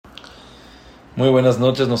Muy buenas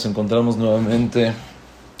noches, nos encontramos nuevamente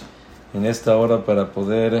en esta hora para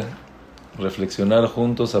poder reflexionar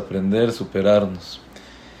juntos, aprender, superarnos.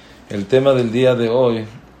 El tema del día de hoy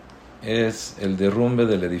es el derrumbe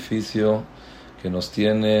del edificio que nos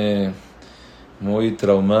tiene muy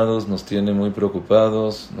traumados, nos tiene muy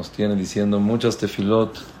preocupados, nos tiene diciendo muchas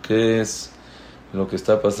tefilot, qué es lo que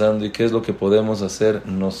está pasando y qué es lo que podemos hacer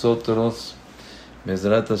nosotros,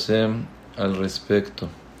 Bezrat Hashem, al respecto.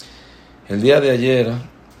 El día de ayer,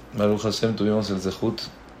 Baruch Hashem, tuvimos el zehut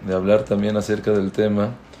de hablar también acerca del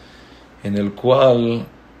tema, en el cual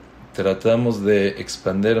tratamos de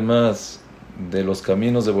expandir más de los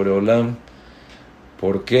caminos de Boreolam,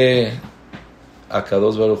 por qué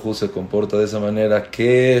Akadosh Baruj Hu se comporta de esa manera,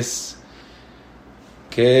 qué es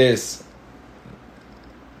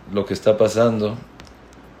lo que está pasando.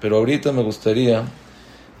 Pero ahorita me gustaría,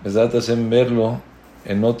 Bezrat Hashem, verlo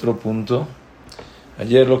en otro punto.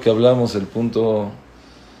 Ayer lo que hablamos, el punto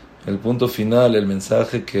final, el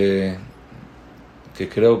mensaje que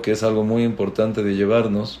creo que es algo muy importante de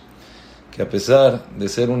llevarnos, que a pesar de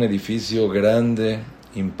ser un edificio grande,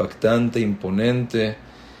 impactante, imponente,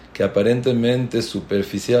 que aparentemente,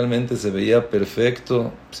 superficialmente se veía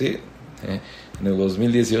perfecto, sí, en el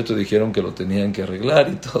 2018 dijeron que lo tenían que arreglar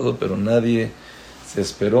y todo, pero nadie se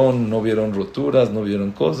esperó, no vieron roturas, no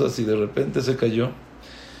vieron cosas y de repente se cayó.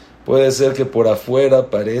 Puede ser que por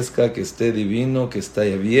afuera parezca que esté divino, que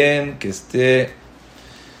esté bien, que esté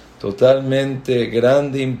totalmente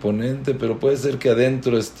grande, imponente, pero puede ser que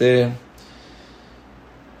adentro esté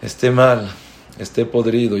mal, esté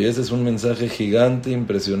podrido. Y ese es un mensaje gigante,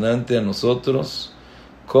 impresionante a nosotros,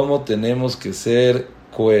 cómo tenemos que ser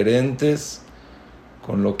coherentes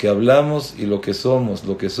con lo que hablamos y lo que somos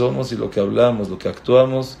y lo que hablamos, lo que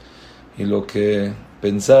actuamos y lo que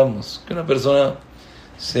pensamos. Que una persona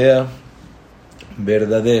sea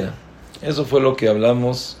verdadera. Eso fue lo que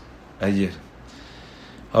hablamos ayer.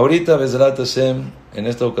 Ahorita, Bezrat Hashem, en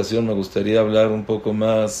esta ocasión me gustaría hablar un poco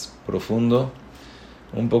más profundo,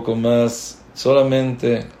 un poco más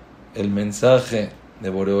solamente el mensaje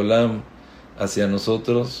de Boreolam hacia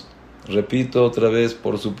nosotros. Repito otra vez,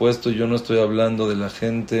 por supuesto, yo no estoy hablando de la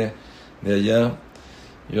gente de allá.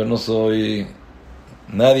 Yo no soy...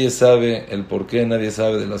 Nadie sabe el porqué, nadie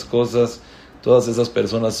sabe de las cosas. Todas esas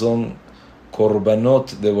personas son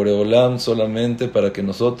korbanot de Boreolam solamente para que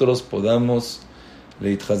nosotros podamos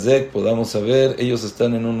leitchazek, podamos saber. Ellos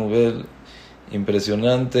están en un nivel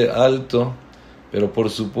impresionante, alto, pero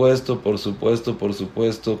por supuesto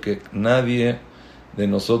que nadie de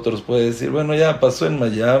nosotros puede decir, bueno, ya pasó en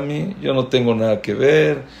Miami, yo no tengo nada que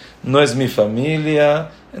ver, no es mi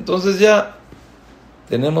familia. Entonces ya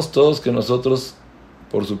tenemos todos que nosotros,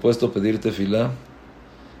 por supuesto, pedir tefilá.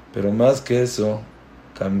 Pero más que eso,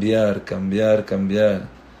 cambiar.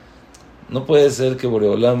 No puede ser que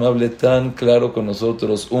Boreolam hable tan claro con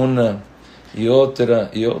nosotros una y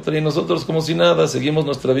otra, y nosotros como si nada, seguimos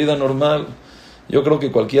nuestra vida normal. Yo creo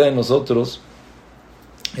que cualquiera de nosotros,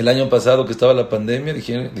 el año pasado que estaba la pandemia,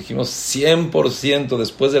 dijimos 100%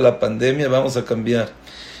 después de la pandemia vamos a cambiar.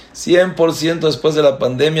 100% después de la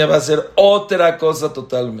pandemia va a ser otra cosa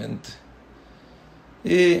totalmente.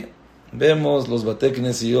 Y vemos los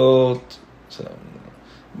bateknesiot,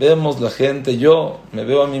 vemos la gente, yo me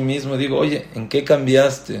veo a mí mismo y digo, oye, ¿en qué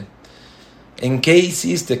cambiaste? ¿En qué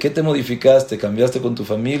hiciste? ¿Qué te modificaste? ¿Cambiaste con tu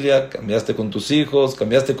familia? ¿Cambiaste con tus hijos?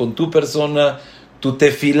 ¿Cambiaste con tu persona? Tu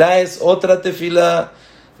tefilá es otra tefilá.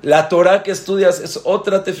 La Torah que estudias es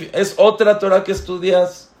otra Torah que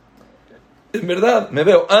estudias. En verdad, me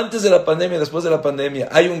veo antes de la pandemia, después de la pandemia.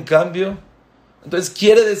 ¿Hay un cambio? Entonces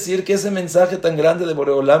quiere decir que ese mensaje tan grande de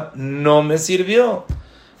Boreolam no me sirvió.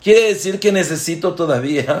 Quiere decir que necesito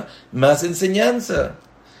todavía más enseñanza.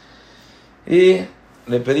 Y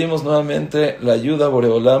le pedimos nuevamente la ayuda a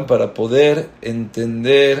Boreolam para poder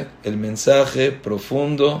entender el mensaje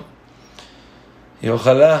profundo. Y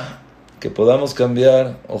ojalá que podamos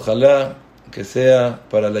cambiar, ojalá que sea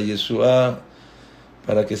para la Yeshua,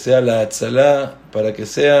 para que sea la Atzalá, para que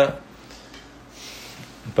sea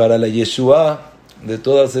para la Yeshua de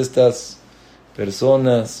todas estas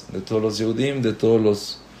personas, de todos los Yehudim, de todos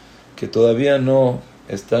los que todavía no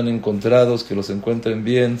están encontrados, que los encuentren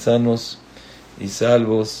bien, sanos y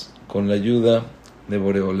salvos con la ayuda de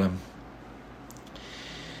Boreolam.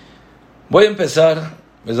 Voy a empezar,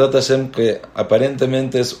 Bezrat Hashem, que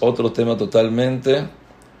aparentemente es otro tema totalmente,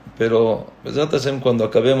 pero Bezrat Hashem, cuando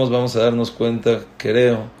acabemos vamos a darnos cuenta,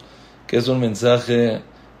 creo, que es un mensaje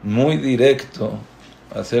muy directo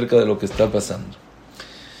acerca de lo que está pasando.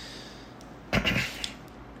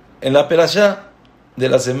 En la perashá de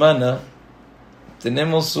la semana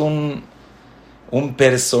tenemos un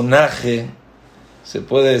personaje se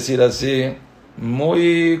puede decir así,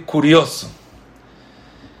 muy curioso.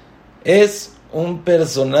 Es un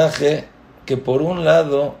personaje que por un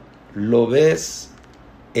lado lo ves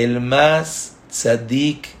el más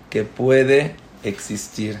tzadik que puede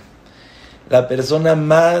existir. La persona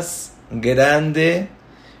más grande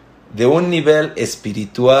de un nivel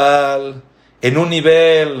espiritual, en un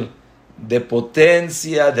nivel de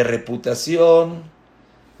potencia, de reputación,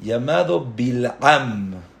 llamado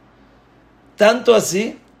Bilam. Tanto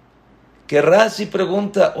así que Rashi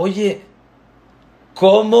pregunta, oye,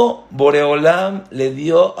 ¿cómo Boreolam le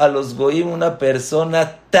dio a los Goim una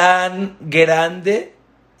persona tan grande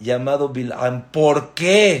llamado Bilam? ¿Por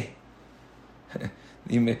qué?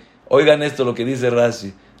 Dime, oigan esto lo que dice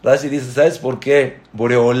Rashi. Rashi dice, ¿sabes por qué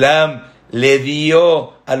Boreolam le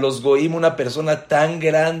dio a los Goim una persona tan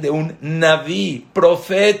grande, un Naví,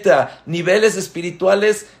 profeta, niveles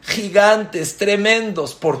espirituales gigantes,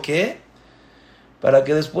 tremendos? ¿Por qué? Para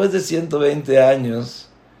que después de 120 años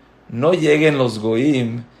no lleguen los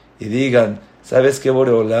Goim y digan, ¿sabes qué,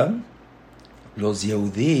 Boreolam? Los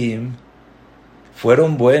Yehudim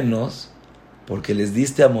fueron buenos porque les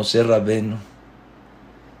diste a Moshe Rabenu.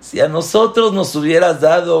 Si a nosotros nos hubieras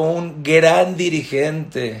dado un gran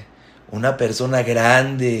dirigente, una persona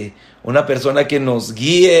grande, una persona que nos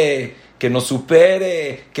guíe, que nos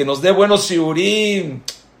supere, que nos dé buenos shiurim.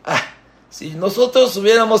 Si nosotros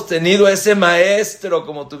hubiéramos tenido a ese maestro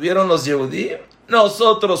como tuvieron los Yehudim,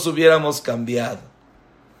 nosotros hubiéramos cambiado.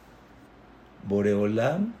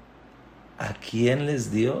 Boreolam, ¿a quién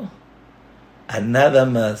les dio? A nada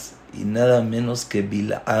más y nada menos que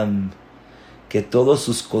Bilam, que todos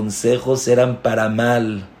sus consejos eran para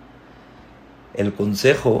mal. El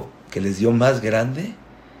consejo que les dio más grande,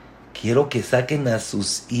 quiero que saquen a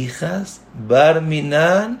sus hijas Bar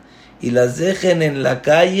Minan y las dejen en la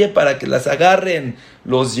calle para que las agarren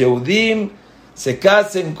los Yehudim, se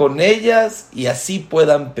casen con ellas y así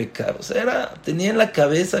puedan pecar. O sea, tenía en la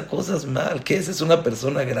cabeza cosas mal, que esa es una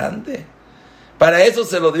persona grande. Para eso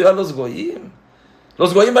se lo dio a los Goyim.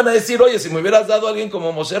 Los Goyim van a decir, oye, si me hubieras dado a alguien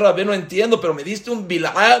como Moshe Rabbeinu, no entiendo, pero me diste un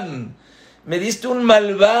Bilam, me diste un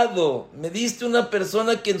malvado, me diste una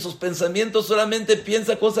persona que en sus pensamientos solamente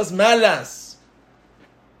piensa cosas malas.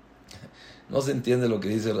 No se entiende lo que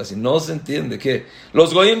dice Rashi, no se entiende. ¿Qué?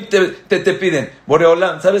 Los Goyim te piden,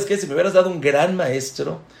 Boreolam, ¿sabes qué? Si me hubieras dado un gran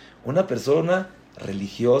maestro, una persona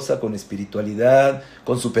religiosa, con espiritualidad,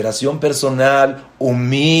 con superación personal,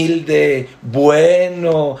 humilde,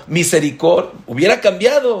 bueno, misericordia, hubiera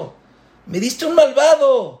cambiado. Me diste un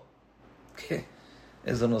malvado. ¿Qué?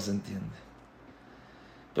 Eso no se entiende.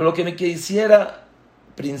 Pero lo que me quisiera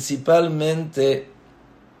principalmente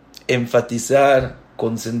enfatizar,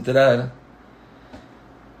 concentrar,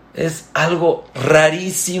 es algo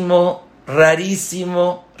rarísimo,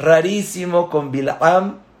 rarísimo, rarísimo con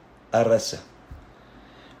Bilam a Rasha.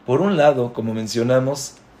 Por un lado, como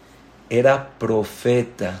mencionamos, era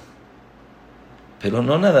profeta, pero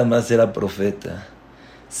no nada más era profeta.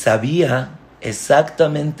 Sabía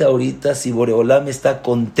exactamente ahorita si Boreolam está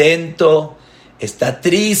contento, está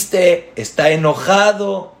triste, está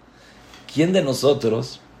enojado. ¿Quién de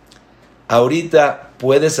nosotros ahorita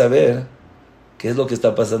puede saber qué es lo que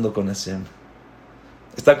está pasando con Hashem?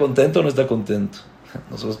 ¿Está contento o no está contento?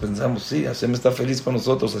 Nosotros pensamos, sí, Hashem está feliz con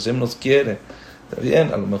nosotros, Hashem nos quiere. Está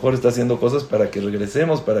bien, a lo mejor está haciendo cosas para que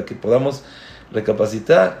regresemos, para que podamos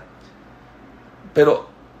recapacitar. Pero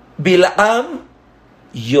Bilam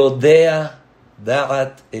Yodea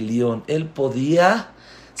Da'at Elión, él podía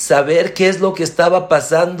saber qué es lo que estaba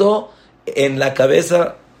pasando en la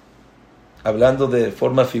cabeza, hablando de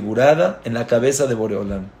forma figurada, en la cabeza de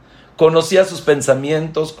Boreolam. Conocía sus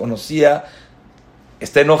pensamientos, conocía,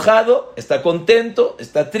 está enojado, está contento,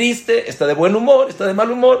 está triste, está de buen humor, está de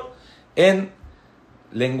mal humor, en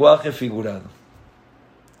lenguaje figurado.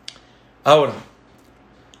 Ahora,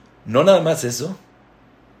 no nada más eso,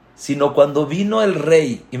 sino cuando vino el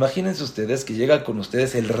rey, imagínense ustedes que llega con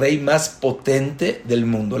ustedes el rey más potente del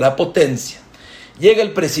mundo, la potencia. Llega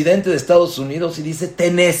el presidente de Estados Unidos y dice,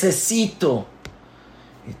 te necesito.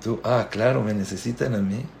 Y tú, claro, me necesitan a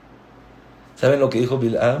mí. ¿Saben lo que dijo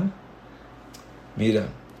Bilam? Mira,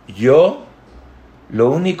 yo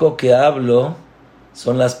lo único que hablo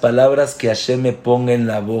son las palabras que Hashem me ponga en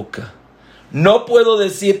la boca. No puedo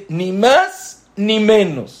decir ni más ni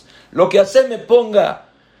menos. Lo que Hashem me ponga,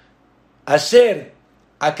 Asher,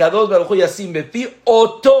 Akadosh Baruj Hu Yasim Bepi,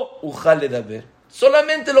 Oto Ujale Daber.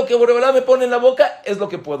 Solamente lo que Boreolam me pone en la boca es lo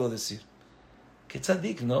que puedo decir. Qué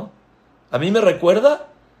tzadik, ¿no? A mí me recuerda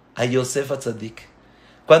a Yosef Tzadik.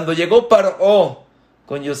 Cuando llegó Paró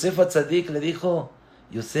con Yosef Tzadik, le dijo,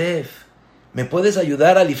 Yosef, ¿Me puedes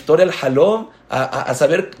ayudar a liftor el halom? ¿A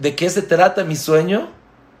saber de qué se trata mi sueño?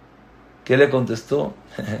 ¿Qué le contestó?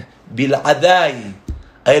 Bil'adai,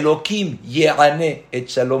 a Elohim ye'ane et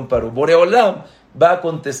shalom paru. Boreolam va a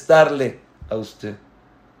contestarle a usted.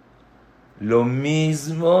 Lo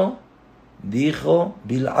mismo dijo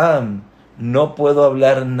Bil'am. No puedo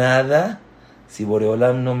hablar nada si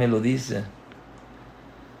Boreolam no me lo dice.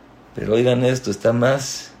 Pero oigan esto, está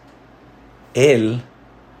más. Él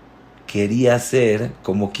quería ser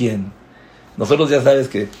como quién. Nosotros ya sabes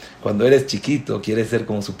que cuando eres chiquito quieres ser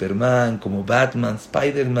como Superman, como Batman,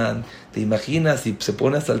 Spider-Man. Te imaginas y se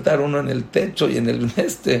pone a saltar uno en el techo y en el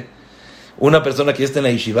Una persona que está en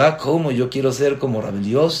la yeshiva, ¿cómo? Yo quiero ser como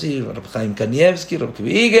Rabbi Yossi, Rabbi Chaim Kanievski, Rabbi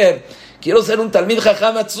Viger. Quiero ser un Talmid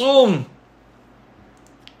Jajam Atzum.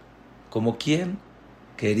 ¿Como quién?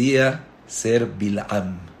 Quería ser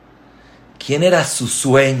Bil'am. ¿Quién era su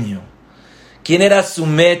sueño? ¿Quién era su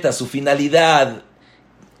meta, su finalidad?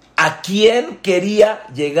 ¿A quién quería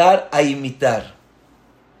llegar a imitar?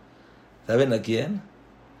 ¿Saben a quién?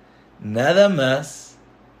 Nada más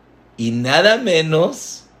y nada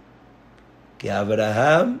menos que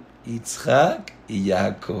Abraham, Isaac y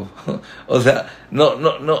Jacob. O sea,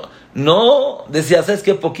 no decía, ¿sabes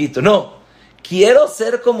qué? Poquito. No, quiero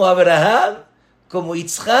ser como Abraham, como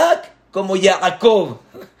Isaac, como Jacob.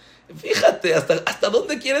 Fíjate, ¿hasta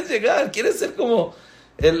dónde quieres llegar? ¿Quieres ser como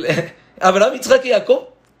Abraham, Isaac y Jacob?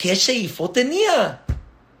 ¿Qué sheifó tenía?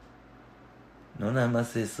 No nada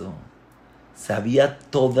más eso. Sabía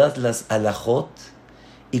todas las alajot.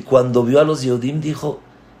 Y cuando vio a los Yehudim dijo,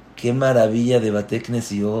 qué maravilla de Bate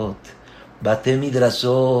Knesiot, Bate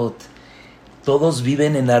Midrashot. Todos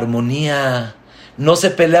viven en armonía. No se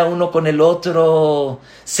pelea uno con el otro.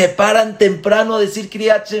 Se paran temprano a decir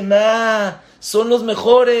Kriyat Shema. Son los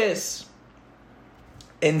mejores.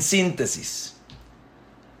 En síntesis,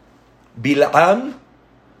 Bil'am,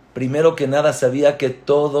 primero que nada, sabía que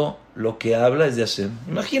todo lo que habla es de Hashem.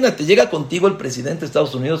 Imagínate, llega contigo el presidente de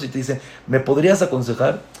Estados Unidos y te dice, ¿me podrías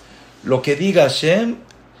aconsejar? Lo que diga Hashem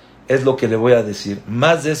es lo que le voy a decir.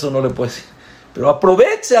 Más de eso no le puedo decir. Pero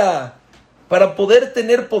aprovecha para poder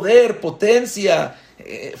tener poder, potencia,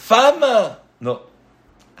 fama. No.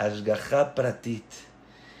 Ashgaha pratit.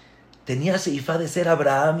 Tenía seifá de ser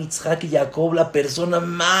Abraham, Isaac y Jacob, la persona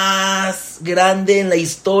más grande en la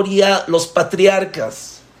historia, los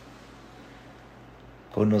patriarcas.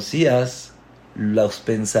 Conocías los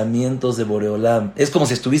pensamientos de Boreolam. Es como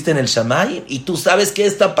si estuviste en el Shammai y tú sabes qué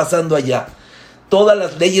está pasando allá. Todas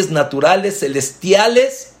las leyes naturales,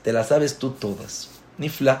 celestiales, te las sabes tú todas.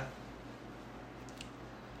 Nifla.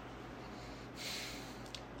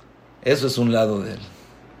 Eso es un lado de él.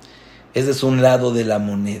 Ese es un lado de la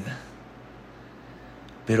moneda.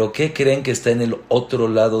 Pero ¿qué creen que está en el otro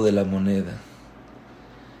lado de la moneda?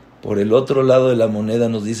 Por el otro lado de la moneda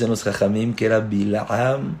nos dicen los Jajamim que era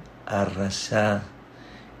Bil'am Arrasha.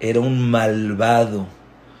 Era un malvado.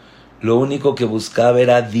 Lo único que buscaba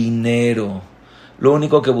era dinero. Lo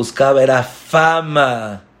único que buscaba era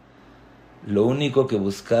fama. Lo único que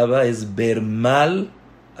buscaba es ver mal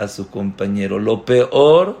a su compañero. Lo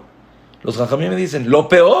peor, los Jajamim me dicen, lo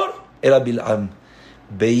peor era Bil'am.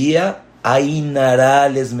 Veía Ainara,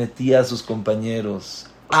 les metía a sus compañeros.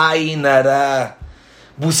 Ainara.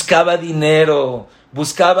 Buscaba dinero,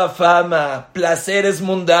 buscaba fama, placeres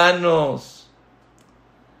mundanos.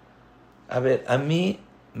 A ver, a mí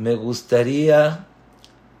me gustaría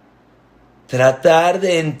tratar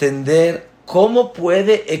de entender cómo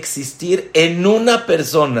puede existir en una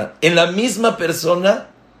persona, en la misma persona,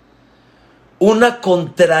 una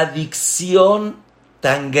contradicción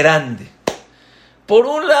tan grande. Por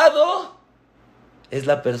un lado, es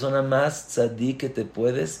la persona más tzadí que te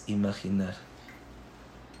puedes imaginar.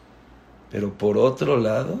 Pero por otro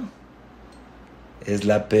lado, es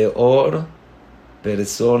la peor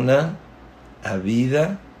persona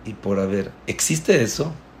habida y por haber. ¿Existe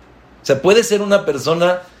eso? O sea, ¿puede ser una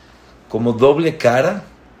persona como doble cara?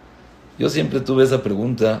 Yo siempre tuve esa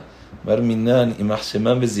pregunta, Barminan y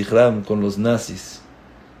Mahsheman Bezichram, con los nazis.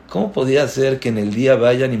 ¿Cómo podía ser que en el día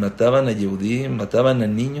vayan y mataban a Yehudim, mataban a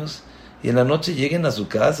niños, y en la noche lleguen a su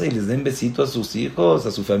casa y les den besito a sus hijos,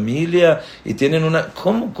 a su familia, y tienen una...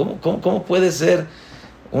 ¿Cómo puede ser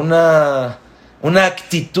una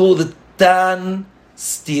actitud tan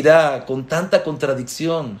stirá, con tanta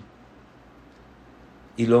contradicción?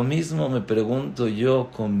 Y lo mismo me pregunto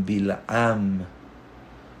yo con Bil'am.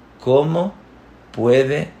 ¿Cómo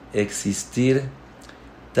puede existir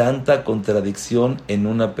tanta contradicción en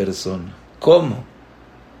una persona? ¿Cómo?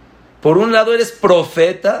 Por un lado eres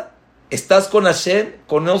profeta, estás con Hashem,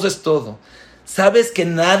 conoces todo. Sabes que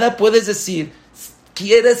nada puedes decir.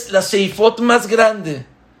 quieres la sheifot más grande.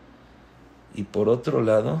 Y por otro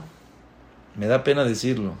lado, me da pena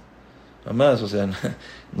decirlo, mamás, o sea,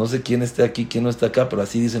 no sé quién está aquí, quién no está acá, pero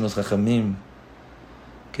así dicen los jajamim,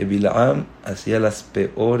 que Bilaam hacía las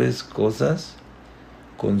peores cosas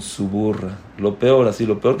con su burra. Lo peor, así,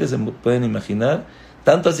 lo peor que se pueden imaginar.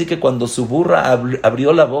 Tanto así que cuando su burra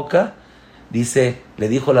abrió la boca, dice, le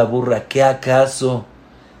dijo la burra, ¿qué acaso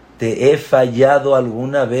te he fallado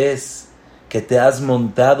alguna vez que te has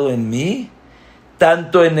montado en mí?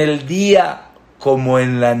 Tanto en el día como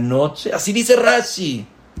en la noche. Así dice Rashi.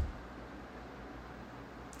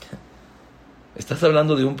 Estás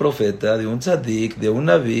hablando de un profeta, de un tzadik, de un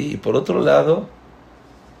naví, y por otro lado,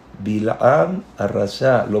 Bilaam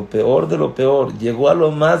Arrasha, lo peor de lo peor, llegó a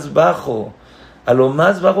lo más bajo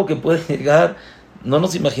que puede llegar. No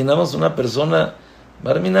nos imaginamos una persona,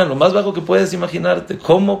 Barmina, lo más bajo que puedes imaginarte.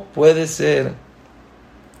 ¿Cómo puede ser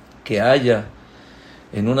que haya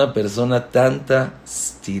en una persona tanta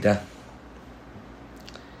stira?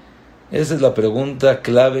 Esa es la pregunta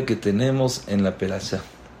clave que tenemos en la perashá.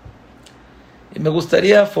 Y me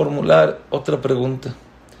gustaría formular otra pregunta.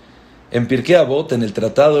 En Pirkei Avot, en el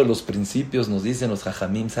Tratado de los Principios, nos dicen los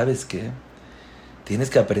jajamim, ¿sabes qué? Tienes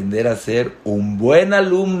que aprender a ser un buen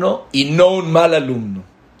alumno y no un mal alumno.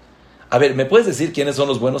 A ver, ¿me puedes decir quiénes son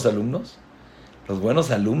los buenos alumnos? Los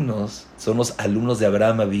buenos alumnos son los alumnos de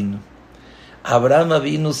Abraham Avinu. Abraham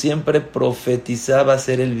Avinu siempre profetizaba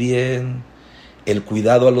hacer el bien, el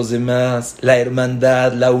cuidado a los demás, la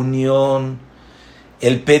hermandad, la unión,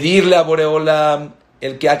 el pedirle a Boreolam,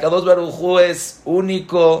 el que Akadosh Baruj Hu es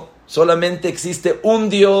único, solamente existe un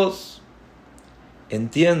Dios.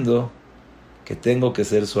 Entiendo que tengo que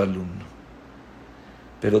ser su alumno.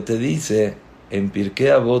 Pero te dice en Pirkei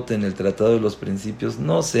Avot, en el Tratado de los Principios,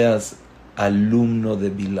 no seas alumno de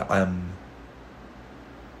Bilaam.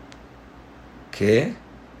 ¿Qué?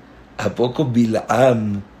 ¿A poco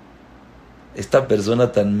Bilaam, esta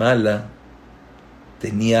persona tan mala,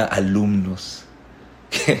 tenía alumnos?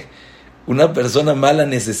 ¿Qué? ¿Una persona mala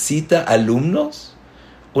necesita alumnos?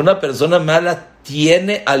 ¿Una persona mala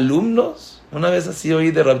tiene alumnos? Una vez así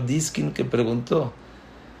oí de Rav Diskin que preguntó,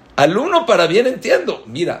 alumno para bien entiendo,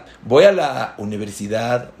 mira, voy a la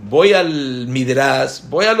universidad, voy al Midrash,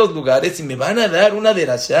 voy a los lugares y me van a dar una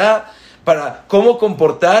derashá para cómo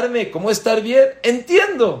comportarme, cómo estar bien,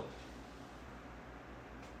 entiendo.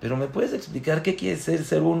 Pero ¿me puedes explicar qué quiere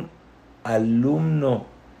ser un alumno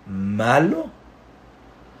malo?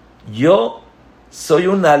 ¿Yo soy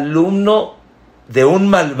un alumno de un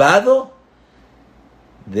malvado?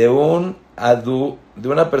 ¿De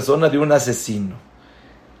una persona, de un asesino?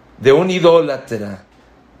 ¿De un idólatra?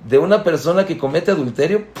 ¿De una persona que comete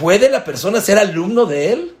adulterio? ¿Puede la persona ser alumno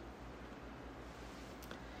de él?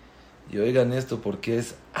 Y oigan esto porque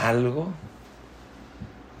es algo,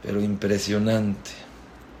 pero impresionante.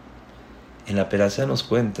 En la perashá nos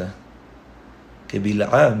cuenta que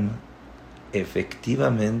Bilaam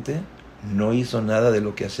efectivamente no hizo nada de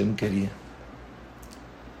lo que Hashem quería.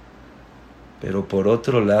 Pero por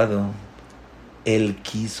otro lado, él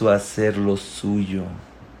quiso hacer lo suyo.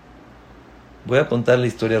 Voy a contar la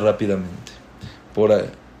historia rápidamente, por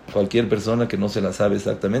cualquier persona que no se la sabe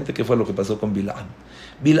exactamente qué fue lo que pasó con Bilaam.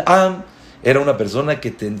 Bilaam era una persona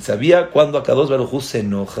que sabía cuando Akadosh Baruj Hu se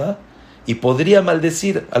enoja y podría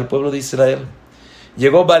maldecir al pueblo de Israel.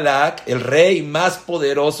 Llegó Balak, el rey más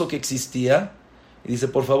poderoso que existía, y dice,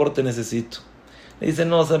 por favor te necesito. Le dice,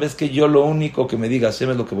 no, sabes que yo lo único que me diga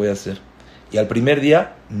Hashem es lo que voy a hacer. Y al primer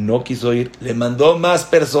día no quiso ir, le mandó más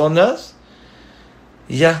personas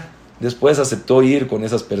y ya. Después aceptó ir con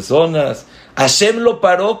esas personas. Hashem lo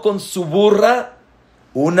paró con su burra.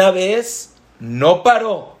 Una vez, no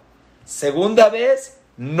paró. Segunda vez,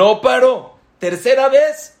 no paró. Tercera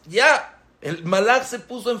vez, ya. El malach se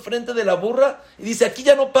puso enfrente de la burra y dice, aquí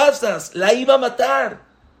ya no pasas. La iba a matar.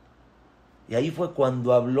 Y ahí fue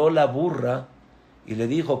cuando habló la burra y le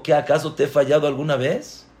dijo, ¿qué acaso te he fallado alguna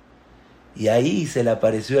vez? Y ahí se le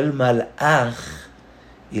apareció el malach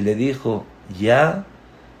y le dijo, ya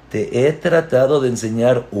te he tratado de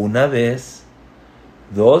enseñar una vez,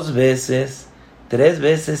 2 veces, 3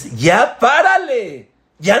 veces. ¡Ya párale!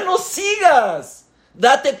 ¡Ya no sigas!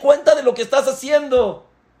 ¡Date cuenta de lo que estás haciendo!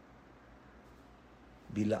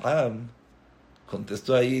 Bilaam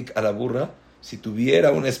contestó ahí a la burra, si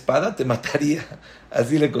tuviera una espada te mataría.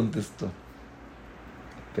 Así le contestó.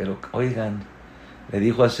 Pero oigan, le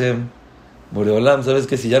dijo a Hashem, Boreolam, ¿sabes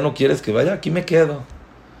que si ya no quieres que vaya, aquí me quedo?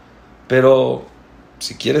 Pero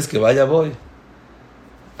si quieres que vaya, voy.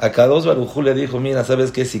 A Kadosh Baruj Hu le dijo, mira,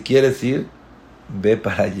 ¿sabes qué? Si quieres ir, ve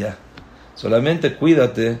para allá. Solamente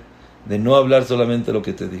cuídate de no hablar solamente lo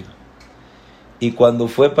que te digo. Y cuando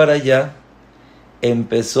fue para allá,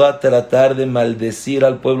 empezó a tratar de maldecir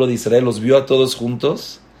al pueblo de Israel. Los vio a todos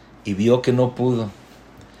juntos y vio que no pudo.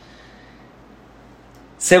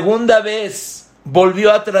 Segunda vez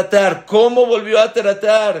volvió a tratar. ¿Cómo volvió a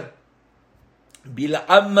tratar?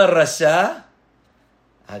 Bilam Rasha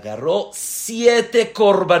agarró 7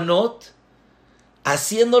 korbanot,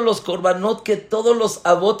 haciendo los korbanot que todos los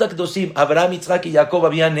Avot HaKadoshim, Abraham, Isaac y Jacob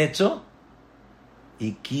habían hecho,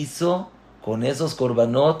 y quiso con esos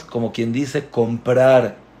korbanot, como quien dice,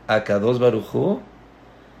 comprar a Kadosh Baruj Hu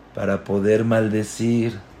para poder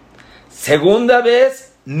maldecir. Segunda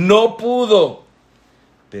vez, no pudo,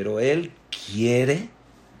 pero él quiere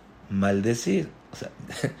maldecir. O sea,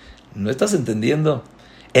 no estás entendiendo.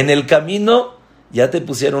 En el camino ya te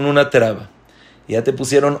pusieron una traba, ya te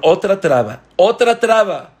pusieron otra traba.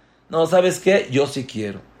 No, ¿sabes qué? Yo sí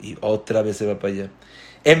quiero. Y otra vez se va para allá.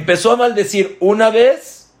 Empezó a maldecir una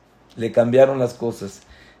vez, le cambiaron las cosas.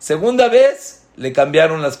 Segunda vez, le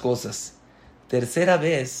cambiaron las cosas. Tercera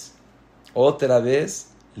vez, otra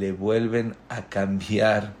vez, le vuelven a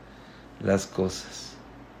cambiar las cosas.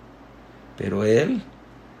 Pero él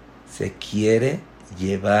se quiere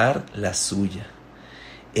llevar la suya.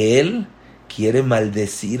 Él quiere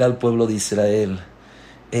maldecir al pueblo de Israel.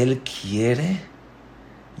 Él quiere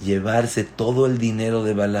llevarse todo el dinero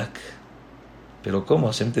de Balak. Pero ¿cómo?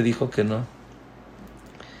 Hashem te dijo que no.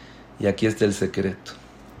 Y aquí está el secreto.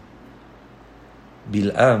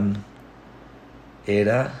 Bilam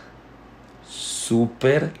era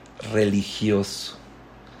súper religioso.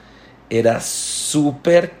 Era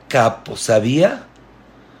súper capo. ¿Sabía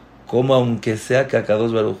cómo, aunque sea que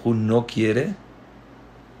Akadosh Baruj Hu no quiere,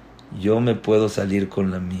 yo me puedo salir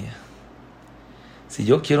con la mía? Si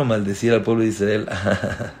yo quiero maldecir al pueblo de Israel,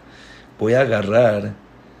 voy a agarrar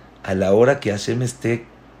a la hora que Hashem esté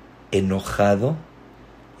enojado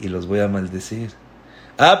y los voy a maldecir.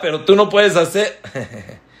 Pero tú no puedes hacer.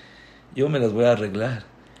 Yo me las voy a arreglar.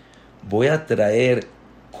 Voy a traer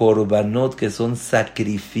korbanot, que son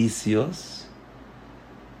sacrificios,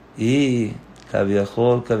 y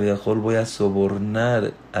cabiajol voy a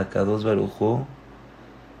sobornar a Kadosh Baruj Hu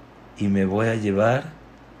y me voy a llevar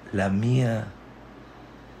la mía.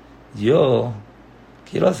 Yo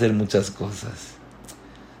quiero hacer muchas cosas.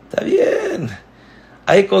 Está bien.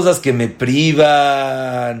 Hay cosas que me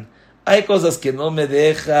privan. Hay cosas que no me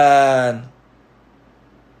dejan.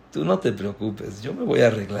 Tú no te preocupes. Yo me voy a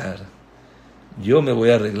arreglar. Yo me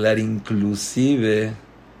voy a arreglar inclusive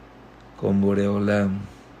con Boreolam.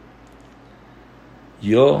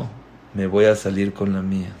 Yo me voy a salir con la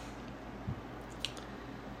mía.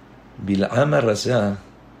 Bilam Rasha,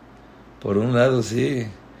 por un lado sí,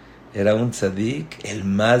 era un tzadik, el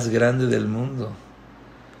más grande del mundo,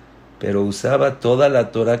 pero usaba toda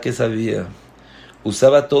la Torah que sabía,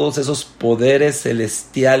 usaba todos esos poderes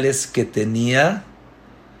celestiales que tenía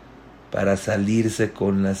para salirse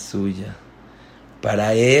con la suya,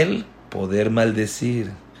 para él poder maldecir,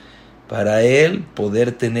 para él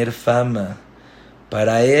poder tener fama,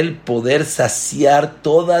 para él poder saciar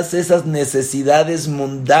todas esas necesidades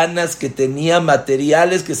mundanas que tenía,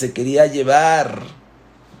 materiales que se quería llevar.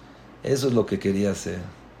 Eso es lo que quería hacer.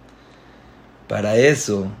 Para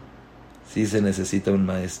eso sí se necesita un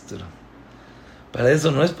maestro. Para eso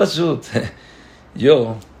no es pashut.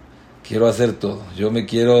 Yo quiero hacer todo. Yo me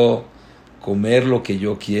quiero comer lo que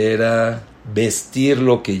yo quiera, vestir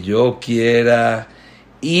lo que yo quiera,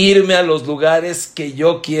 irme a los lugares que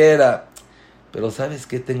yo quiera. Pero ¿sabes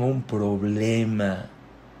qué? Tengo un problema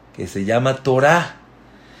que se llama Torah.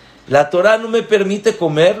 La Torah no me permite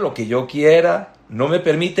comer lo que yo quiera, no me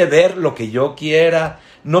permite ver lo que yo quiera,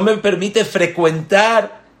 no me permite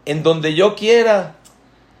frecuentar en donde yo quiera.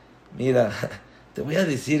 Mira, te voy a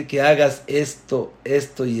decir que hagas esto,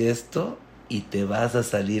 esto y esto, y te vas a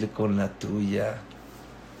salir con la tuya.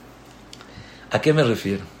 ¿A qué me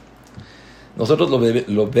refiero? Nosotros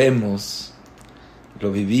lo vemos, lo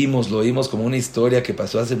vivimos, lo oímos como una historia que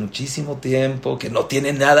pasó hace muchísimo tiempo, que no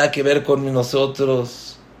tiene nada que ver con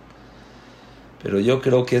nosotros. Pero yo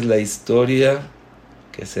creo que es la historia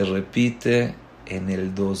que se repite en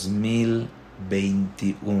el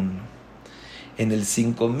 2021, en el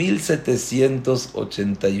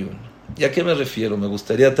 5781. ¿Y a qué me refiero? Me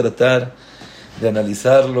gustaría tratar de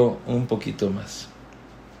analizarlo un poquito más.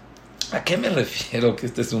 ¿A qué me refiero? Que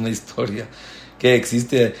esta es una historia, que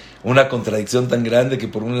existe una contradicción tan grande que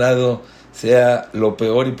por un lado sea lo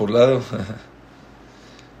peor y por lado...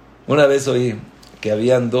 Una vez oí que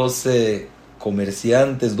habían 12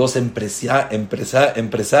 comerciantes, 2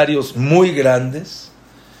 empresarios muy grandes,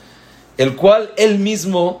 el cual él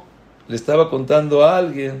mismo le estaba contando a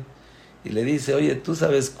alguien y le dice, oye, ¿tú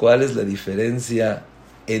sabes cuál es la diferencia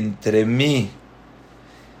entre mí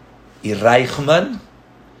y Reichman?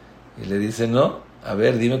 Y le dice, no, a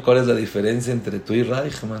ver, dime cuál es la diferencia entre tú y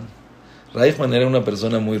Reichman. Reichman era una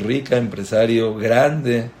persona muy rica, empresario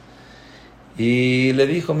grande, y le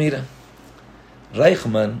dijo, mira,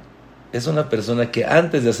 Reichman es una persona que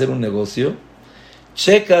antes de hacer un negocio,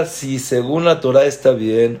 checa si según la Torah está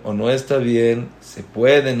bien o no está bien, se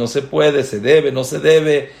puede, no se puede, se debe, no se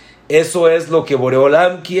debe, eso es lo que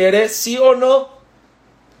Boreolam quiere, sí o no,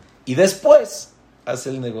 y después hace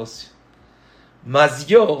el negocio. Mas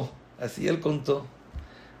yo, así él contó,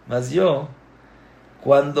 mas yo,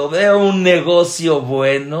 cuando veo un negocio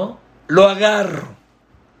bueno, lo agarro.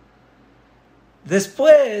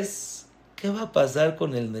 Después, ¿qué va a pasar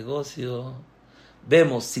con el negocio?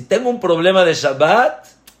 Vemos, si tengo un problema de Shabbat,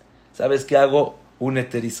 ¿sabes qué hago? Un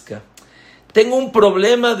eterisca. Tengo un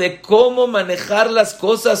problema de cómo manejar las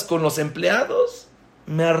cosas con los empleados,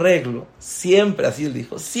 me arreglo. Siempre, así él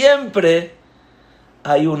dijo, siempre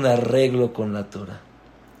hay un arreglo con la Torah.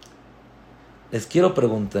 Les quiero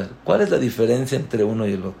preguntar, ¿cuál es la diferencia entre uno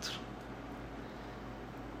y el otro?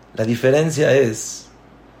 La diferencia es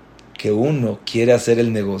que uno quiere hacer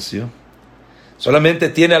el negocio, solamente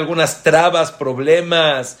tiene algunas trabas,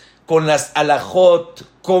 problemas con las alajot,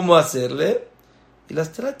 cómo hacerle, y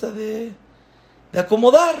las trata de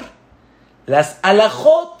acomodar. Las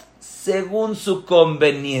alajot según su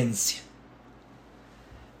conveniencia.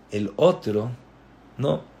 El otro,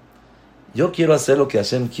 no. Yo quiero hacer lo que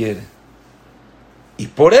Hashem quiere. Y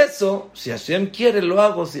por eso, si Hashem quiere, lo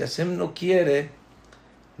hago. Si Hashem no quiere,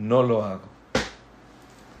 no lo hago.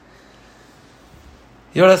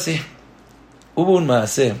 Y ahora sí, hubo un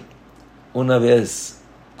maaseh una vez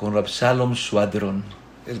con Rab Shalom Shwadron.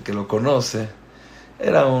 El que lo conoce,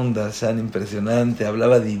 era un dashan impresionante,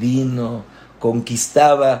 hablaba divino,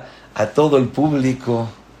 conquistaba a todo el público.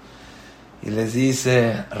 Y les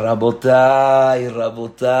dice, Rabotai,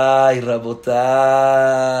 Rabotai,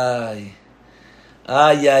 Rabotai.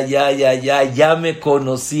 Ay, ay, ay, ay, ay, ya me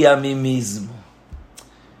conocí a mí mismo.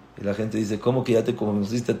 Y la gente dice, ¿cómo que ya te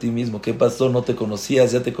conociste a ti mismo? ¿Qué pasó? ¿No te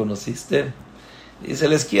conocías? ¿Ya te conociste? Y dice,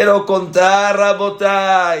 les quiero contar,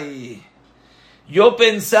 Rabotai. Yo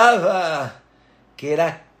pensaba que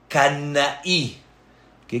era Canaí.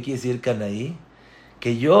 ¿Qué quiere decir Canaí?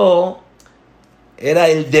 Que yo era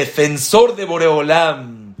el defensor de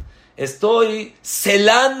Boreolam. Estoy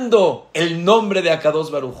celando el nombre de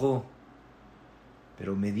Akadosh Baruj Hu.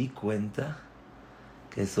 Pero me di cuenta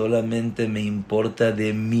que solamente me importa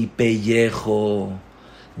de mi pellejo,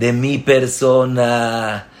 de mi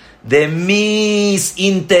persona, de mis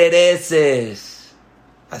intereses.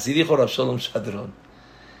 Así dijo Rav Shalom Shadron.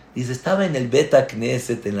 Dice, estaba en el Bet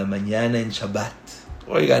Knesset en la mañana en Shabbat.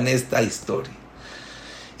 Oigan esta historia.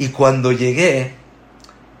 Y cuando llegué,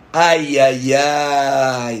 ay, ay,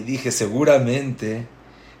 ay, dije, seguramente,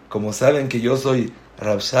 como saben que yo soy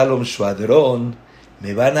Rav Shalom Shadron,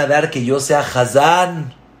 me van a dar que yo sea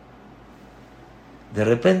Hazán. De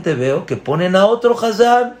repente veo que ponen a otro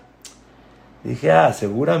Hazán. Dije,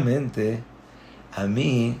 seguramente a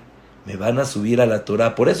mí me van a subir a la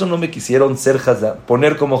Torah. Por eso no me quisieron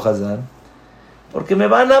poner como Hazán. Porque me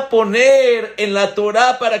van a poner en la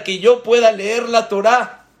Torah para que yo pueda leer la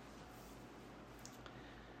Torah.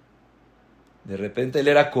 De repente él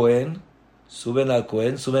era Cohen. Suben a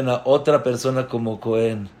Cohen, suben a otra persona como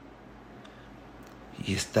Cohen.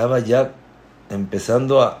 Y estaba ya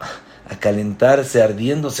empezando a calentarse,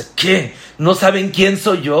 ardiéndose. ¿Qué? ¿No saben quién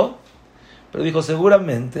soy yo? Pero dijo,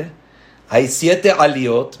 seguramente hay 7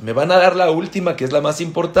 aliot, me van a dar la última, que es la más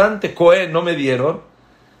importante. Cohen no me dieron,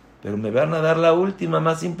 pero me van a dar la última,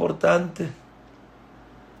 más importante.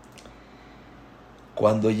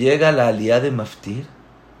 Cuando llega la aliá de Maftir,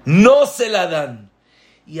 no se la dan.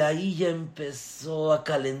 Y ahí ya empezó a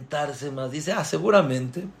calentarse más. Dice,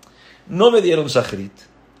 seguramente no me dieron Shachrit,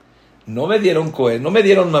 no me dieron Cohen, no me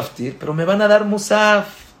dieron Maftir, pero me van a dar Musaf.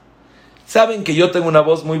 Saben que yo tengo una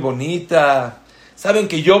voz muy bonita, saben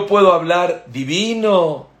que yo puedo hablar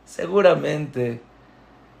divino, seguramente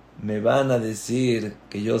me van a decir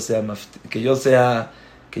que yo sea Maftir, que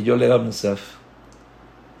yo lea Musaf.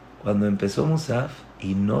 Cuando empezó Musaf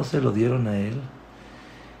y no se lo dieron a él,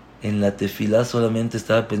 en la tefilá solamente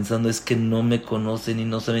estaba pensando, es que no me conocen y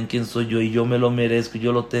no saben quién soy yo y yo me lo merezco y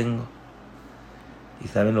yo lo tengo. ¿Y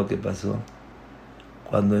saben lo que pasó?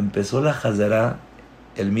 Cuando empezó la Hazará,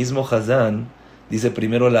 el mismo Hazán dice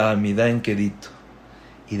primero la Amidá en quedito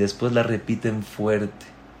y después la repiten fuerte.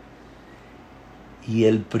 Y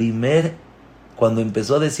cuando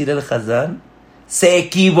empezó a decir el Hazán, se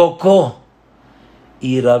equivocó.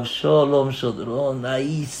 Y Rab Sholom Shodron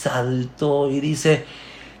ahí saltó y dice,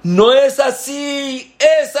 no es así,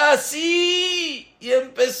 es así. Y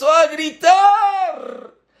empezó a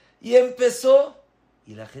gritar.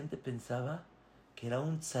 Y la gente pensaba que era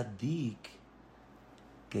un tzadik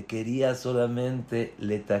que quería solamente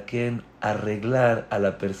letaquen, arreglar a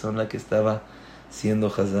la persona que estaba siendo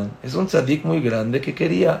Hazán. Es un tzadik muy grande que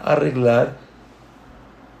quería arreglar.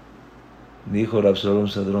 Dijo Rab Sholom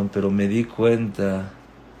Shadron, pero me di cuenta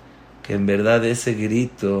que en verdad ese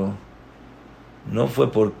grito no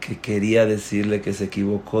fue porque quería decirle que se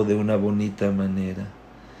equivocó de una bonita manera.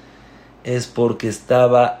 Es porque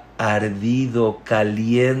estaba ardido,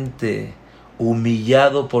 caliente,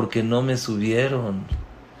 humillado porque no me subieron.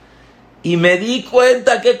 Y me di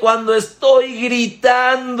cuenta que cuando estoy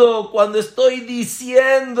gritando, cuando estoy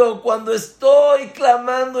diciendo, cuando estoy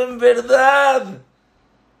clamando en verdad,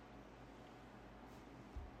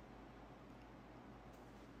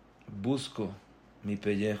 busco mi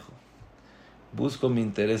pellejo, busco mi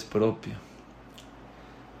interés propio,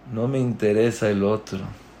 no me interesa el otro.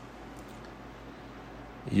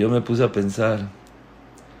 Y yo me puse a pensar,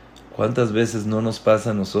 ¿cuántas veces no nos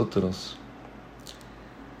pasa a nosotros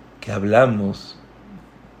que hablamos?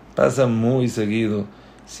 Pasa muy seguido.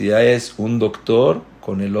 Si es un doctor,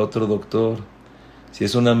 con el otro doctor. Si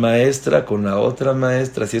es una maestra, con la otra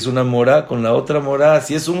maestra. Si es una morá, con la otra morá.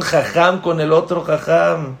 Si es un jajam, con el otro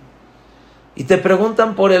jajam. Y te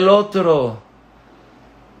preguntan por el otro.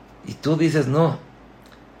 Y tú dices, no,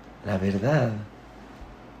 la verdad,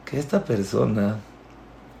 que esta persona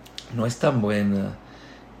no es tan buena.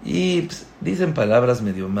 Y pues, dicen palabras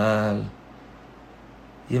medio mal.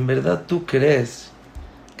 Y en verdad tú crees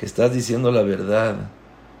que estás diciendo la verdad,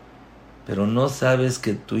 pero no sabes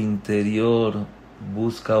que tu interior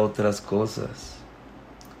busca otras cosas.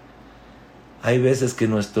 Hay veces que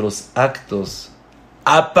nuestros actos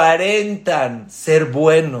aparentan ser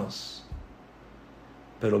buenos,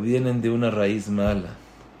 pero vienen de una raíz mala.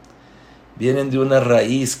 Vienen de una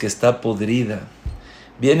raíz que está podrida.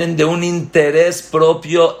 Vienen de un interés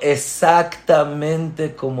propio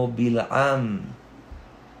exactamente como Bilam.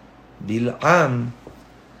 Bilam,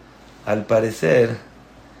 al parecer,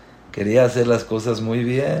 quería hacer las cosas muy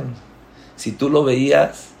bien. Si tú lo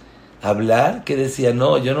veías hablar, que decía,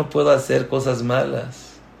 no, yo no puedo hacer cosas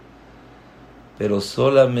malas. Pero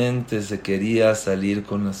solamente se quería salir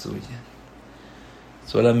con la suya.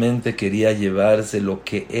 Solamente quería llevarse lo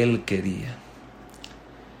que él quería.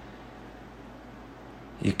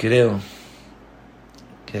 Y creo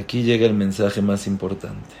que aquí llega el mensaje más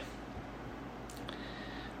importante.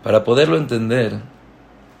 Para poderlo entender,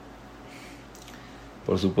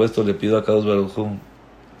 por supuesto le pido a Kadosh Baruj Hu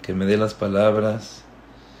que me dé las palabras,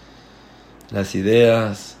 las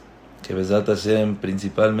ideas, que Besat Hashem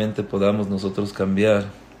principalmente podamos nosotros cambiar.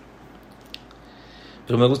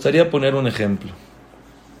 Pero me gustaría poner un ejemplo.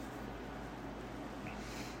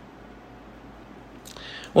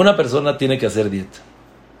 Una persona tiene que hacer dieta.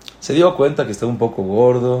 Se dio cuenta que está un poco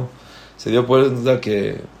gordo, se dio cuenta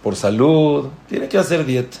que por salud tiene que hacer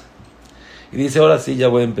dieta. Y dice, ahora sí, ya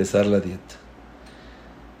voy a empezar la dieta.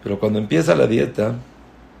 Pero cuando empieza la dieta,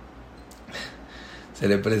 se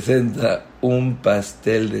le presenta un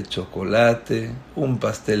pastel de chocolate, un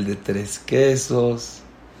pastel de 3 quesos.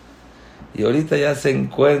 Y ahorita ya se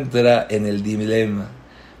encuentra en el dilema,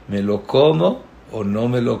 ¿me lo como o no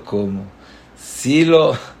me lo como? Si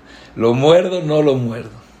lo muerdo o no lo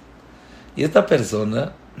muerdo. Y esta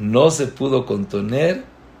persona no se pudo contener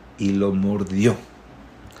y lo mordió.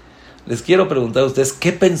 Les quiero preguntar a ustedes,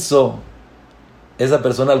 ¿qué pensó esa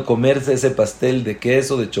persona al comerse ese pastel de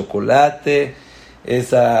queso, de chocolate,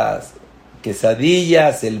 esas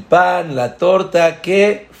quesadillas, el pan, la torta?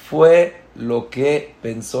 ¿Qué fue lo que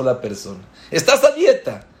pensó la persona? Estás a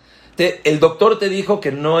dieta. El doctor te dijo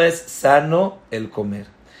que no es sano el comer.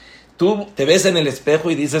 Tú te ves en el espejo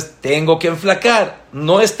y dices, tengo que enflacar.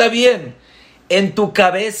 No está bien. En tu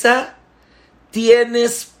cabeza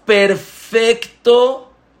tienes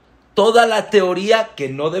perfecto toda la teoría que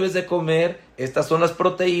no debes de comer. Estas son las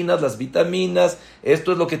proteínas, las vitaminas.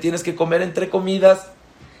 Esto es lo que tienes que comer entre comidas.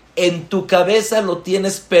 En tu cabeza lo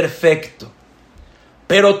tienes perfecto.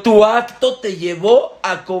 Pero tu acto te llevó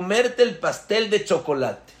a comerte el pastel de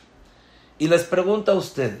chocolate. Y les pregunto a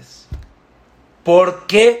ustedes, ¿por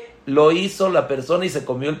qué lo hizo la persona y se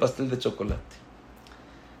comió el pastel de chocolate?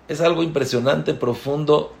 Es algo impresionante,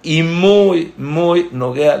 profundo y muy, muy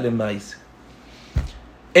noguea le maíz.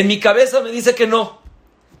 En mi cabeza me dice que no,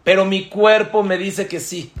 pero mi cuerpo me dice que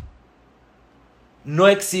sí. No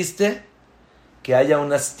existe que haya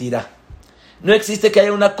una stira. No existe que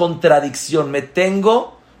haya una contradicción. Me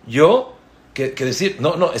tengo yo que decir,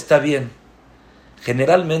 no, está bien.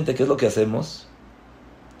 Generalmente, ¿qué es lo que hacemos?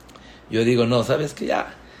 Yo digo, no, ¿sabes qué?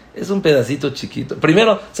 Ya, es un pedacito chiquito.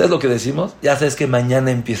 Primero, ¿sabes lo que decimos? Ya sabes que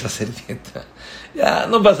mañana empiezo a hacer dieta. Ya,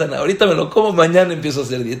 no pasa nada. Ahorita me lo como, mañana empiezo a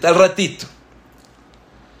hacer dieta. Al ratito.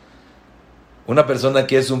 Una persona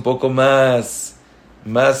que es un poco más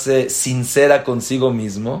sincera consigo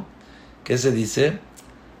mismo, ¿qué se dice?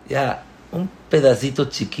 Ya, un pedacito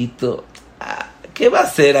chiquito. ¿Qué va a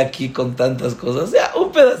hacer aquí con tantas cosas? Ya,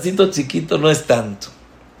 un pedacito chiquito no es tanto.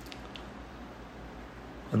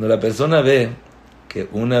 Cuando la persona ve que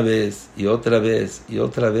una vez y otra vez y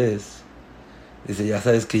otra vez, dice, ya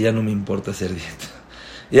sabes que ya no me importa hacer dieta.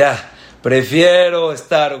 Ya, prefiero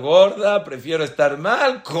estar gorda, prefiero estar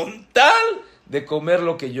mal, con tal de comer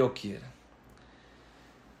lo que yo quiera.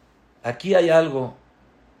 Aquí hay algo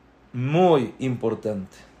muy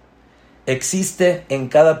importante. Existe en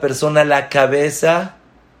cada persona la cabeza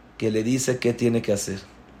que le dice qué tiene que hacer.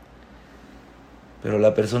 Pero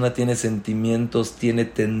la persona tiene sentimientos, tiene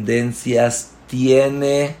tendencias,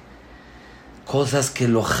 tiene cosas que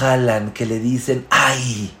lo jalan, que le dicen,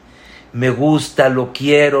 ¡ay! Me gusta, lo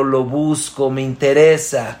quiero, lo busco, me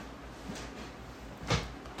interesa.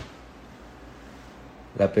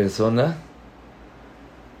 La persona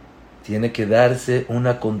tiene que darse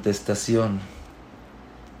una contestación.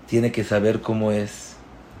 Tiene que saber cómo es.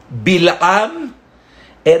 Bilam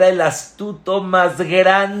era el astuto más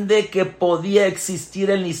grande que podía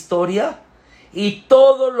existir en la historia, y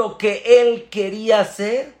todo lo que él quería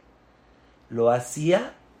hacer lo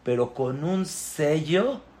hacía, pero con un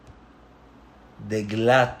sello de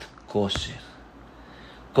Glat Kosher,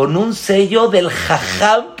 con un sello del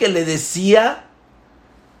jajam que le decía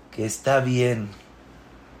que está bien.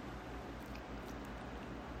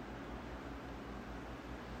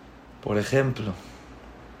 Por ejemplo,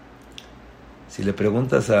 si le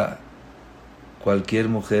preguntas a cualquier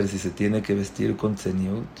mujer si se tiene que vestir con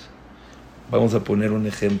tzeniut, vamos a poner un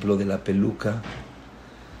ejemplo de la peluca,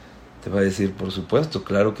 te va a decir, por supuesto,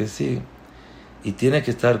 claro que sí. ¿Y tiene que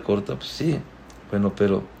estar corta? Pues sí. Bueno,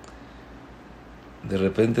 pero de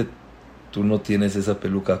repente tú no tienes esa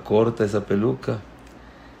peluca corta, esa peluca.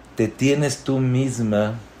 Te tienes tú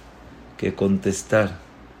misma que contestar.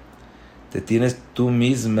 Te tienes tú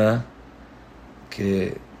misma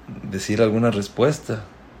que decir alguna respuesta.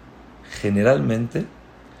 Generalmente,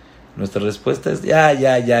 nuestra respuesta es ya.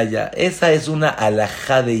 Esa es una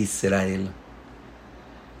alajá de Israel.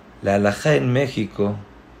 La alajá en México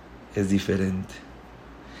es diferente.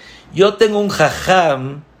 Yo tengo un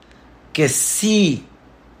jajam que sí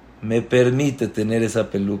me permite tener esa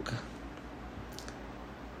peluca.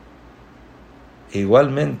 E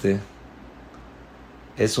igualmente,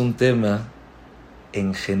 es un tema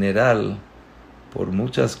en general por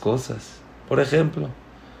muchas cosas. Por ejemplo,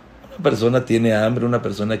 una persona tiene hambre, una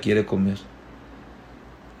persona quiere comer.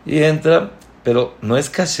 Y entra, pero no es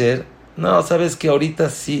kasher. No, sabes que ahorita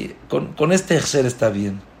sí, con este kasher está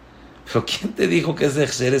bien. Pero ¿quién te dijo que ese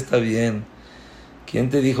kasher está bien? ¿Quién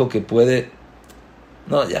te dijo que puede?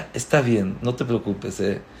 No, ya, está bien, no te preocupes.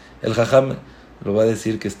 El jajam lo va a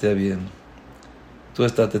decir que esté bien. Tú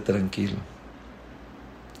estate tranquilo.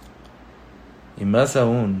 Y más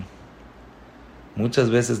aún, muchas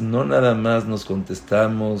veces no nada más nos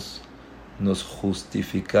contestamos, nos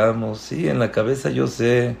justificamos. Sí, en la cabeza yo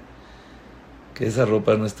sé que esa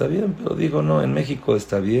ropa no está bien, pero digo, no, en México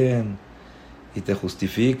está bien. Y te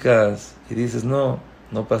justificas y dices, no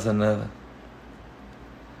pasa nada.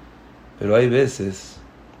 Pero hay veces,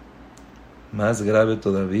 más grave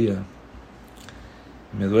todavía,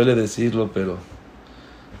 me duele decirlo, pero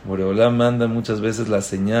Boreolá manda muchas veces las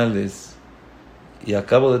señales, y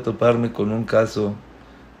acabo de toparme con un caso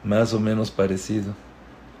más o menos parecido.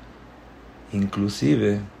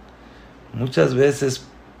 Inclusive, muchas veces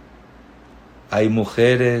hay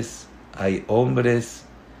mujeres, hay hombres,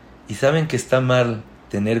 y saben que está mal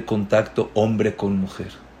tener contacto hombre con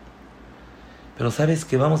mujer. Pero ¿sabes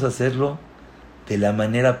que vamos a hacerlo de la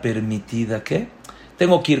manera permitida? ¿Qué?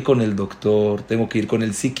 Tengo que ir con el doctor, tengo que ir con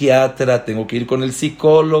el psiquiatra, tengo que ir con el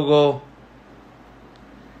psicólogo,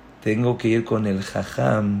 tengo que ir con el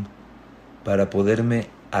jajam para poderme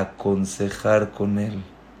aconsejar con él.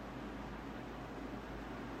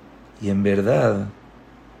 Y en verdad,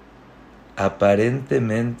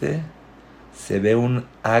 aparentemente se ve un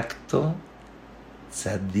acto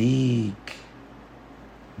tzadik,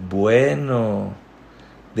 bueno,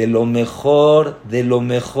 de lo mejor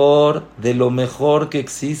que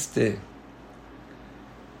existe.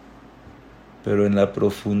 Pero en la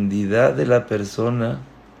profundidad de la persona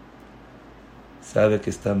sabe que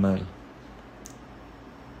está mal.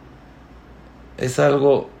 Es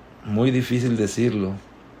algo muy difícil decirlo.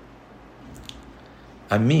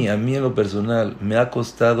 A mí en lo personal, me ha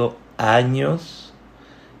costado años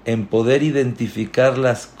en poder identificar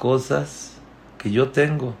las cosas que yo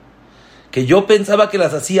tengo. Que yo pensaba que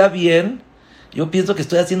las hacía bien. Yo pienso que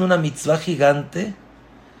estoy haciendo una mitzvah gigante.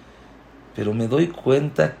 Pero me doy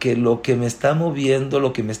cuenta que lo que me está moviendo,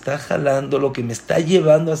 lo que me está jalando, lo que me está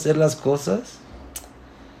llevando a hacer las cosas,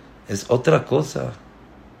 es otra cosa.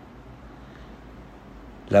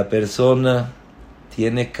 La persona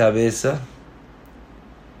tiene cabeza,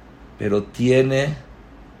 pero tiene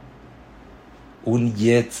un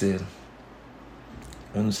yetzer,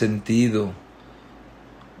 un sentido,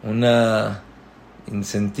 una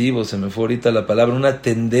incentivo, se me fue ahorita la palabra, una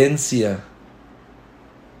tendencia.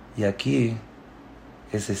 Y aquí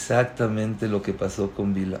es exactamente lo que pasó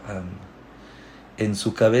con Bilam. En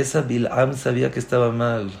su cabeza Bilam sabía que estaba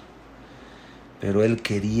mal, pero él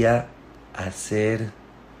quería hacer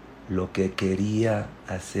lo que quería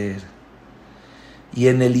hacer. Y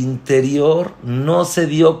en el interior no se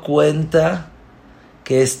dio cuenta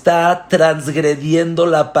que está transgrediendo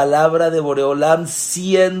la palabra de Boreolam,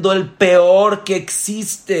 siendo el peor que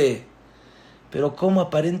existe. Pero ¿cómo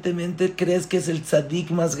aparentemente crees que es el tzadik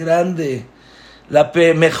más grande? La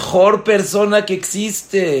mejor persona que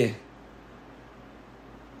existe.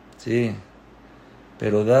 Sí,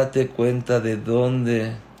 pero date cuenta de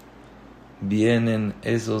dónde vienen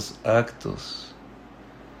esos actos.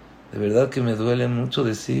 De verdad que me duele mucho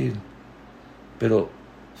decir, pero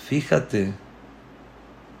fíjate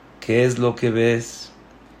qué es lo que ves,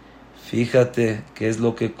 fíjate qué es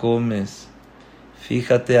lo que comes,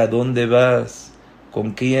 fíjate a dónde vas,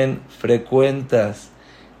 con quién frecuentas,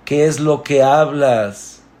 qué es lo que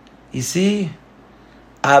hablas. Y sí,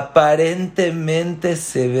 aparentemente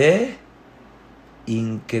se ve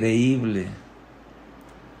increíble,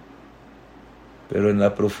 pero en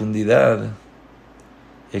la profundidad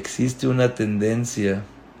existe una tendencia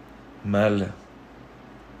mala.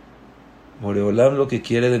 Boreolam lo que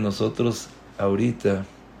quiere de nosotros ahorita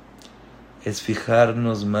es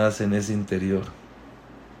fijarnos más en ese interior.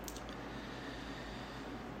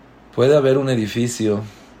 Puede haber un edificio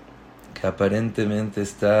que aparentemente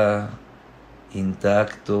está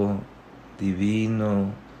intacto,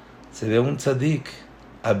 divino, se ve un tzadik.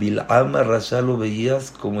 A Bil'am Rasha lo veías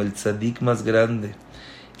como el tzadik más grande,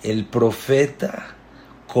 el profeta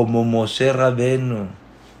como Moshe Rabenu.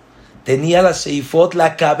 Tenía la sheifot,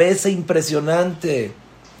 la cabeza impresionante.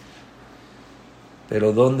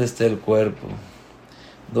 Pero ¿dónde está el cuerpo?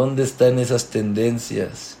 ¿Dónde están esas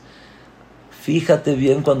tendencias? Fíjate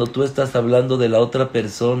bien cuando tú estás hablando de la otra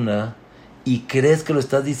persona y crees que lo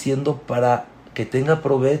estás diciendo para que tenga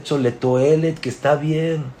provecho, le toelet, que está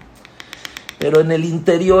bien. Pero en el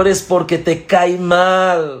interior es porque te cae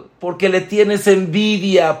mal, porque le tienes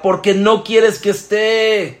envidia, porque no quieres que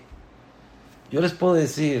esté. Yo les puedo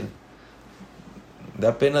decir,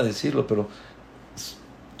 da pena decirlo, pero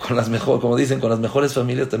con las mejores, como dicen, con las mejores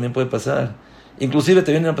familias también puede pasar. Inclusive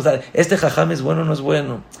te vienen a pasar, este jajam es bueno o no es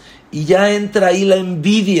bueno. Y ya entra ahí la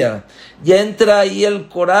envidia, ya entra ahí el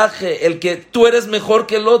coraje, el que tú eres mejor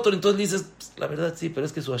que el otro. Entonces dices, la verdad sí, pero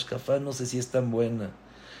es que su ashkafá no sé si es tan buena.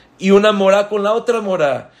 Y una morá con la otra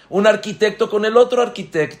morá, un arquitecto con el otro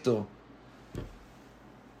arquitecto.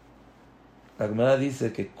 La Gemara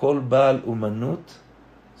dice que Kol Baal Umanut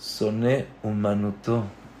Soné Umanuto.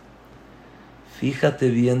 Fíjate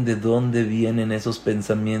bien de dónde vienen esos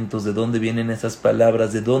pensamientos, de dónde vienen esas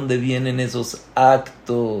palabras, de dónde vienen esos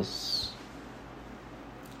actos.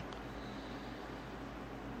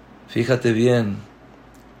 Fíjate bien,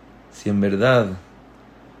 si en verdad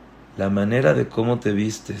la manera de cómo te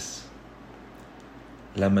vistes,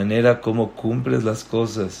 la manera como cumples las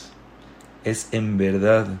cosas, es en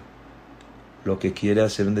verdad lo que quiere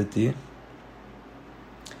hacer de ti.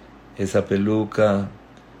 Esa peluca,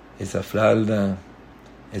 esa falda,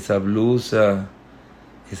 esa blusa,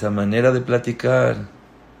 esa manera de platicar.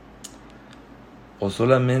 O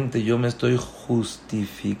solamente yo me estoy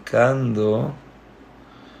justificando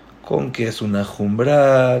con que es una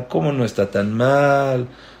jumbra, cómo no está tan mal,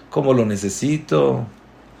 cómo lo necesito.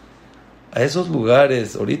 A esos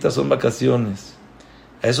lugares, ahorita son vacaciones,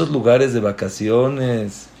 a esos lugares de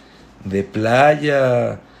vacaciones, de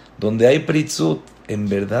playa, donde hay pritzut, en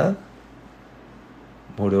verdad,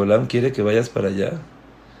 Boreolam quiere que vayas para allá.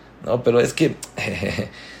 No, pero es que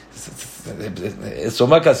son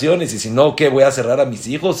vacaciones y si no, ¿qué? Voy a cerrar a mis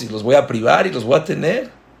hijos y los voy a privar y los voy a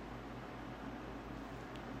tener.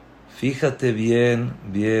 Fíjate bien,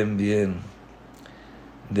 bien, bien.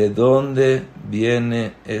 ¿De dónde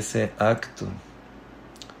viene ese acto?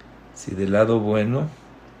 Si del lado bueno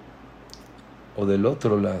o del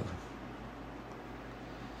otro lado.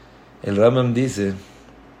 El Rambam dice,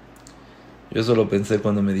 yo eso lo pensé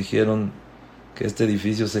cuando me dijeron que este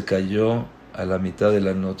edificio se cayó a la mitad de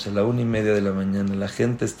la noche, a la 1:30 de la mañana. La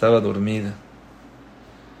gente estaba dormida.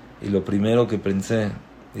 Y lo primero que pensé,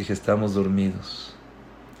 dije, estamos dormidos.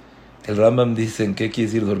 El Rambam dice, ¿en qué quiere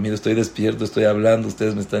decir dormido? Estoy despierto, estoy hablando,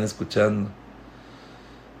 ustedes me están escuchando.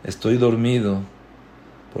 Estoy dormido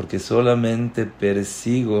porque solamente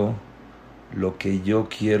persigo lo que yo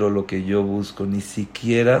quiero, lo que yo busco. Ni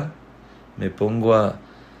siquiera me pongo a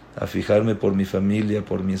fijarme por mi familia,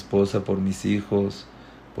 por mi esposa, por mis hijos,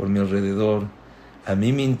 por mi alrededor. A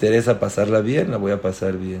mí me interesa pasarla bien, la voy a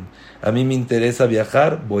pasar bien. A mí me interesa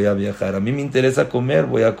viajar, voy a viajar. A mí me interesa comer,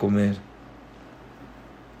 voy a comer.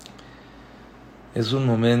 Es un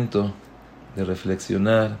momento de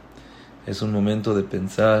reflexionar, es un momento de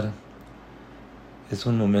pensar, es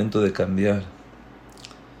un momento de cambiar.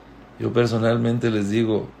 Yo personalmente les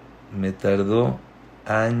digo, me tardó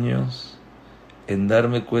años en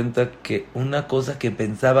darme cuenta que una cosa que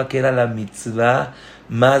pensaba que era la mitzvah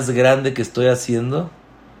más grande que estoy haciendo,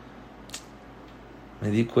 me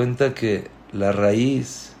di cuenta que la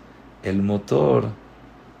raíz, el motor,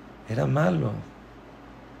 era malo.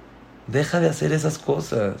 Deja de hacer esas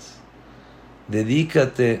cosas.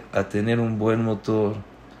 Dedícate a tener un buen motor,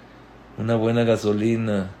 una buena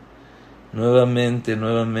gasolina. Nuevamente.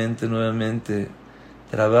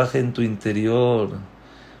 Trabaja en tu interior.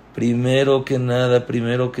 Primero que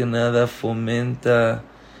nada, fomenta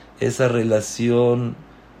esa relación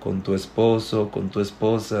con tu esposo, con tu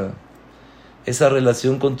esposa. Esa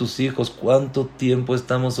relación con tus hijos. ¿Cuánto tiempo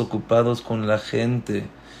estamos ocupados con la gente?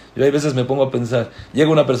 Yo hay veces me pongo a pensar,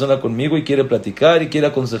 llega una persona conmigo y quiere platicar y quiere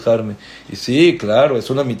aconsejarme. Y sí, claro, es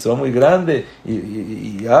una mitzvah muy grande.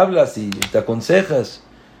 Y hablas y te aconsejas.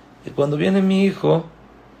 Y cuando viene mi hijo,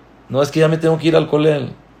 no es que ya me tengo que ir al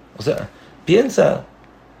colel. O sea, piensa,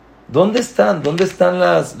 ¿dónde están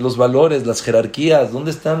los valores, las jerarquías?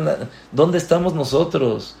 ¿Dónde estamos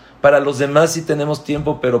nosotros? Para los demás sí tenemos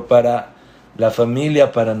tiempo, pero para la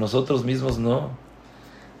familia, para nosotros mismos no.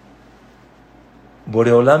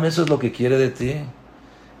 Boreolam, eso es lo que quiere de ti.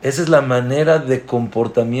 Esa es la manera de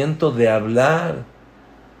comportamiento, de hablar.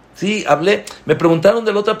 Sí, hablé, me preguntaron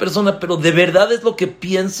de la otra persona, pero ¿de verdad es lo que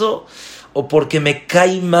pienso? ¿O porque me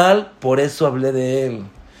cae mal, por eso hablé de él?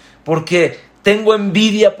 Porque tengo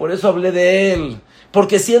envidia, por eso hablé de él.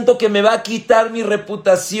 Porque siento que me va a quitar mi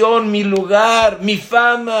reputación, mi lugar, mi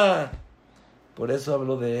fama. Por eso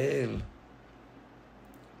hablo de él.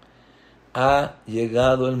 Ha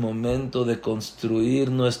llegado el momento de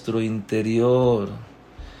construir nuestro interior.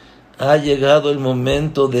 Ha llegado el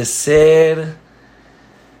momento de ser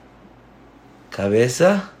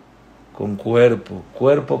cabeza con cuerpo,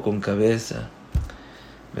 cuerpo con cabeza.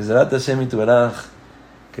 Bezrat Hashem Yitbaraj,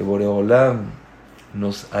 que Boreolam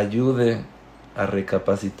nos ayude a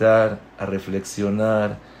recapacitar, a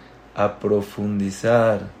reflexionar, a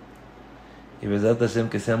profundizar. Y Bezrat Hashem,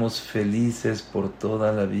 que seamos felices por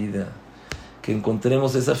toda la vida. Que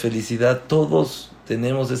encontremos esa felicidad. Todos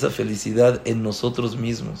tenemos esa felicidad en nosotros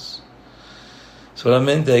mismos.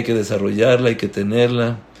 Solamente hay que desarrollarla, hay que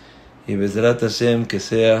tenerla. Y Bezrat Hashem, que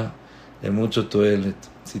sea de mucho toelet.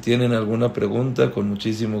 Si tienen alguna pregunta, con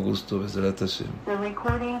muchísimo gusto, Bezrat Hashem.